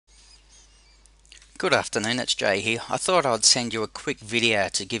Good afternoon, it's Jay here. I thought I'd send you a quick video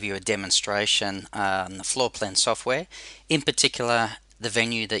to give you a demonstration on the floor plan software, in particular the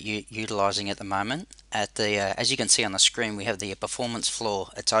venue that you're utilizing at the moment. As you can see on the screen, we have the performance floor.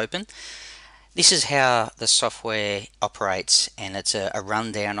 It's open. This is how the software operates, and it's a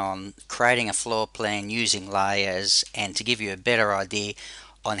rundown on creating a floor plan using layers and to give you a better idea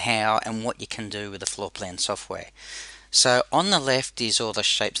on how and what you can do with the floor plan software. So on the left is all the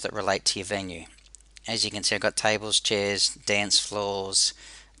shapes that relate to your venue. As you can see, I've got tables, chairs, dance floors,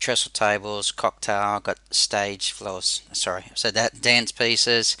 trestle tables, cocktail, I've got stage floors, so that dance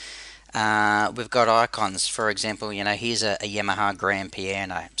pieces. We've got icons, for example, here's a Yamaha grand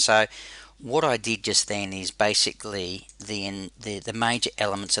piano. So what I did just then is basically the major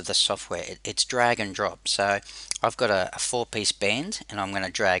elements of the software. It's drag and drop. So I've got a four-piece band, and I'm going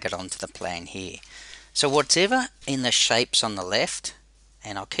to drag it onto the plan here. So whatever in the shapes on the left,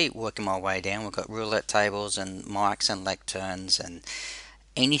 and I'll keep working my way down. We've got roulette tables and mics and lecterns and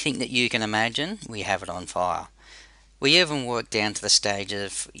anything that you can imagine, we have it on file. We even work down to the stage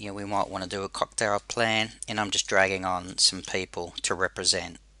of, we might want to do a cocktail plan, and I'm just dragging on some people to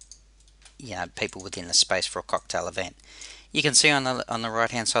represent, people within the space for a cocktail event. You can see on the right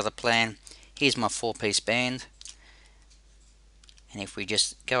hand side of the plan, here's my four-piece band, and if we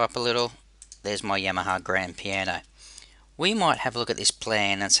just go up a little, there's my Yamaha grand piano. We might have a look at this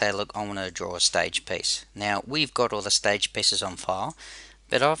plan and say, look, I want to draw a stage piece. Now, we've got all the stage pieces on file,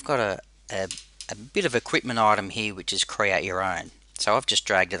 but I've got a bit of equipment item here, which is create your own. So I've just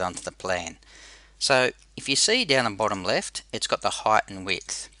dragged it onto the plan. So if you see down the bottom left, it's got the height and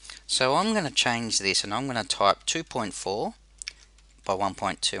width. So I'm going to change this, and I'm going to type 2.4 by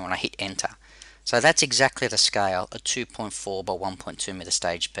 1.2, and I hit enter. So that's exactly the scale, a 2.4 by 1.2 meter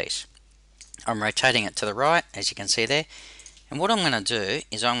stage piece. I'm rotating it to the right, as you can see there, and what I'm going to do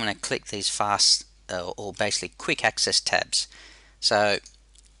is I'm going to click these fast or basically quick access tabs. So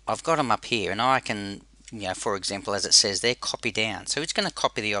I've got them up here, and I can, for example, as it says there, copy down. So it's going to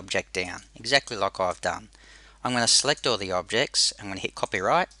copy the object down exactly like I've done. I'm going to select all the objects. I'm going to hit copy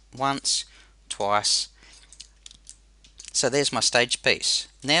right once, twice. So there's my stage piece.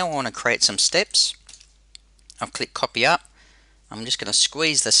 Now I want to create some steps. I'll click copy up. I'm just going to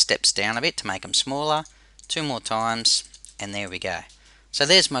squeeze the steps down a bit to make them smaller. Two more times, and there we go. So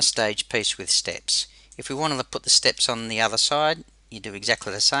there's my stage piece with steps. If we wanted to put the steps on the other side, you do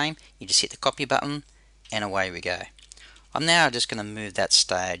exactly the same. You just hit the copy button, and away we go. I'm now just going to move that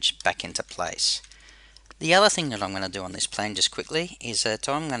stage back into place. The other thing that I'm going to do on this plan just quickly is that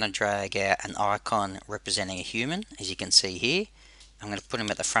I'm going to drag out an icon representing a human, as you can see here. I'm going to put him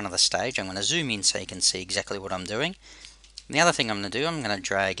at the front of the stage. I'm going to zoom in so you can see exactly what I'm doing. And the other thing I'm going to do, I'm going to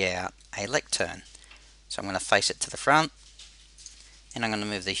drag out a lectern. So I'm going to face it to the front, and I'm going to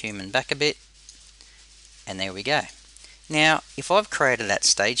move the human back a bit, and there we go. Now, if I've created that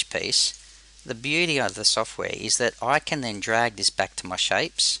stage piece, the beauty of the software is that I can then drag this back to my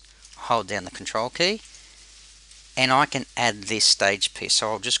shapes, hold down the control key, and I can add this stage piece. So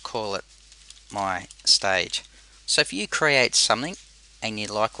I'll just call it my stage. So if you create something and you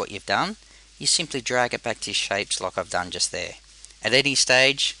like what you've done, you simply drag it back to your shapes like I've done just there. At any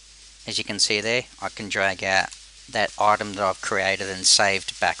stage, as you can see there, I can drag out that item that I've created and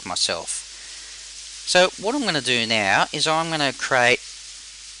saved back myself. So what I'm going to do now is I'm going to create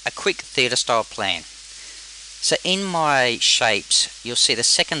a quick theatre style plan. So in my shapes, you'll see the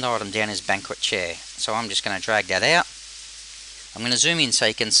second item down is banquet chair. So I'm just going to drag that out. I'm going to zoom in so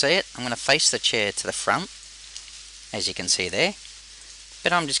you can see it. I'm going to face the chair to the front, as you can see there.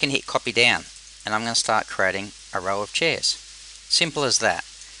 But I'm just going to hit copy down, and I'm going to start creating a row of chairs. Simple as that.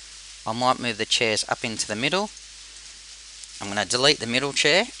 I might move the chairs up into the middle. I'm going to delete the middle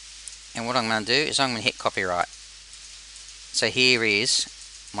chair, and what I'm going to do is I'm going to hit copyright. So here is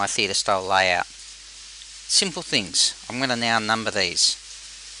my theatre style layout. Simple things. I'm going to now number these.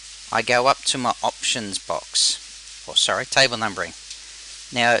 I go up to my options box, table numbering.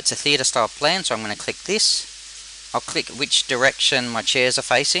 Now it's a theatre style plan, so I'm going to click this. I'll click which direction my chairs are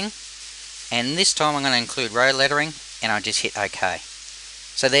facing, and this time I'm going to include row lettering, and I'll just hit OK.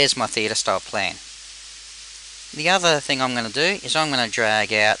 So there's my theatre style plan. The other thing I'm going to do is I'm going to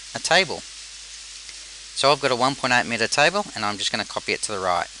drag out a table. So I've got a 1.8 meter table, and I'm just going to copy it to the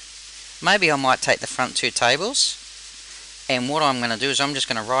right. Maybe I might take the front two tables, and what I'm going to do is I'm just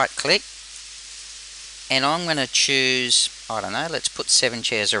going to right click, and I'm going to choose, I don't know, let's put 7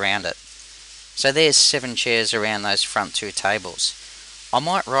 chairs around it. So there's 7 chairs around those front two tables. I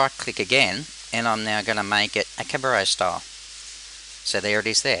might right click again, and I'm now going to make it a cabaret style. So there it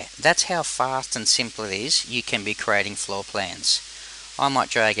is there. That's how fast and simple it is. You can be creating floor plans. I might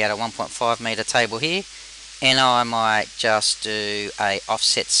drag out a 1.5 meter table here, and I might just do a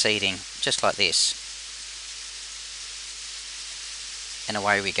offset seating just like this, and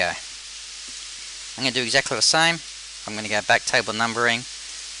away we go. I'm going to do exactly the same. I'm going to go back table numbering.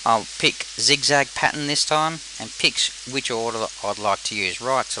 I'll pick zigzag pattern this time and pick which order I'd like to use,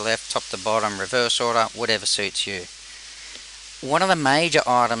 right to left, top to bottom, reverse order, whatever suits you. One of the major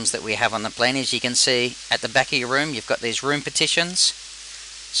items that we have on the plan is, you can see at the back of your room you've got these room petitions.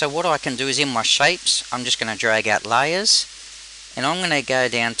 So what I can do is, in my shapes, I'm just going to drag out layers, and I'm going to go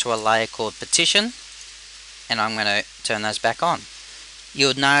down to a layer called petition, and I'm going to turn those back on.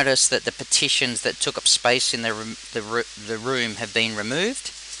 You'll notice that the petitions that took up space in the room have been removed.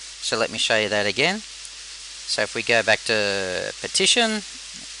 So let me show you that again. So if we go back to petition,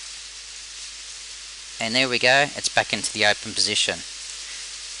 and there we go, it's back into the open position.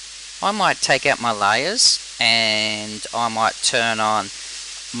 I might take out my layers, and I might turn on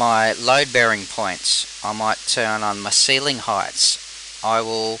my load bearing points. I might turn on my ceiling heights. I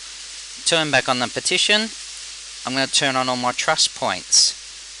will turn back on the petition. I'm going to turn on all my truss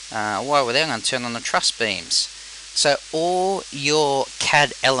points. While we're there, I'm going to turn on the truss beams. So all your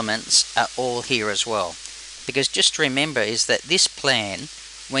CAD elements are all here as well. Because just remember is that this plan,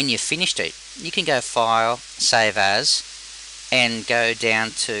 when you've finished it, you can go File, Save As, and go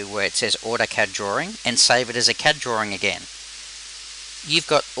down to where it says AutoCAD Drawing and save it as a CAD drawing again. You've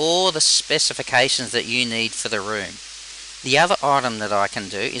got all the specifications that you need for the room. The other item that I can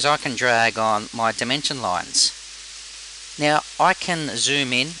do is I can drag on my dimension lines. Now I can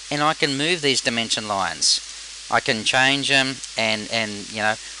zoom in and I can move these dimension lines. I can change them, and you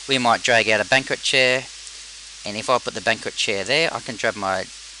know, we might drag out a banquet chair, and if I put the banquet chair there, I can drag my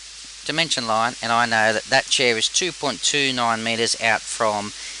dimension line, and I know that that chair is 2.29 meters out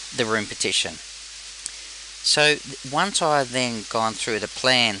from the room petition. So once I've then gone through the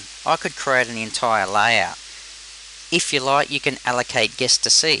plan, I could create an entire layout. If you like, you can allocate guest to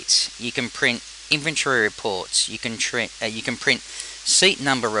seats. You can print inventory reports. You can print seat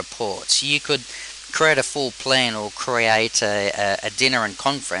number reports. You could create a full plan, or create a dinner and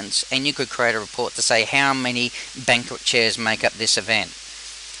conference, and you could create a report to say how many banquet chairs make up this event.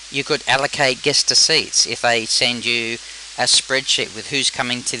 You could allocate guests to seats. If they send you a spreadsheet with who's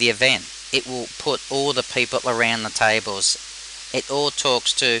coming to the event, it will put all the people around the tables. It all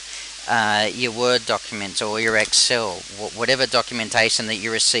talks to your Word document or your Excel, whatever documentation that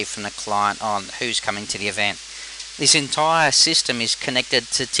you receive from the client on who's coming to the event. This entire system is connected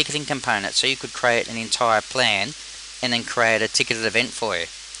to ticketing components, so you could create an entire plan and then create a ticketed event for you.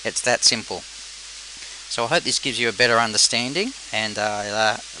 It's that simple. So I hope this gives you a better understanding, and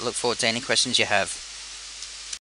I look forward to any questions you have.